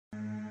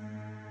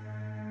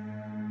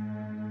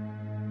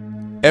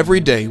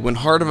Every day when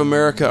Heart of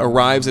America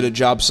arrives at a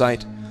job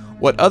site,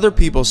 what other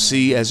people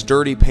see as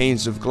dirty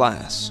panes of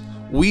glass,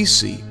 we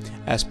see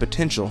as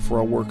potential for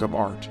a work of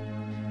art.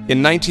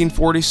 In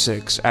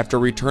 1946, after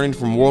returning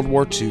from World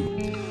War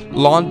II,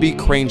 Lon B.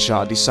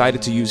 Crenshaw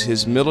decided to use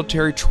his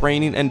military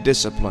training and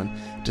discipline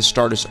to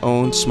start his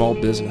own small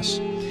business.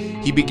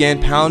 He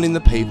began pounding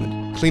the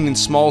pavement, cleaning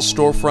small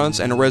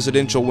storefronts and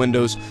residential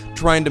windows,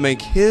 trying to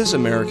make his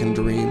American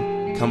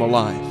dream come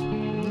alive.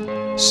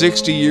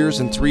 60 years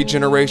and 3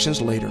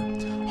 generations later,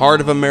 Heart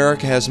of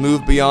America has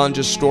moved beyond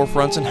just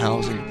storefronts and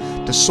housing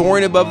to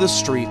soaring above the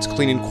streets,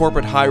 cleaning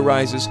corporate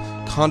high-rises,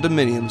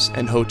 condominiums,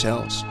 and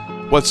hotels.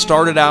 What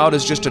started out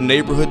as just a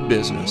neighborhood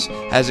business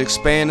has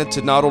expanded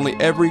to not only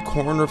every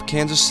corner of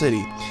Kansas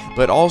City,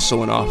 but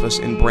also an office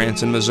in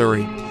Branson,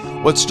 Missouri.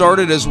 What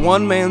started as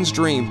one man's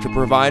dream to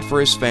provide for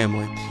his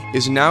family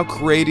is now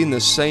creating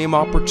the same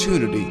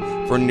opportunity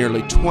for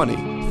nearly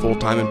 20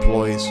 full-time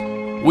employees.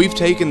 We've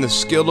taken the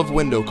skill of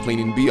window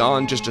cleaning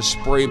beyond just a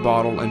spray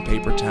bottle and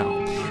paper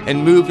towel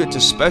and moved it to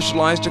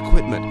specialized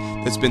equipment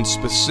that's been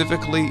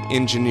specifically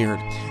engineered.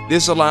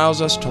 This allows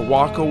us to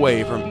walk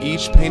away from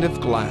each pane of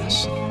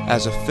glass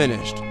as a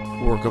finished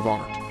work of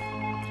art.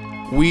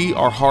 We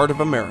are Heart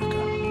of America,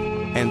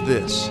 and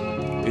this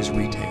is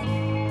retail.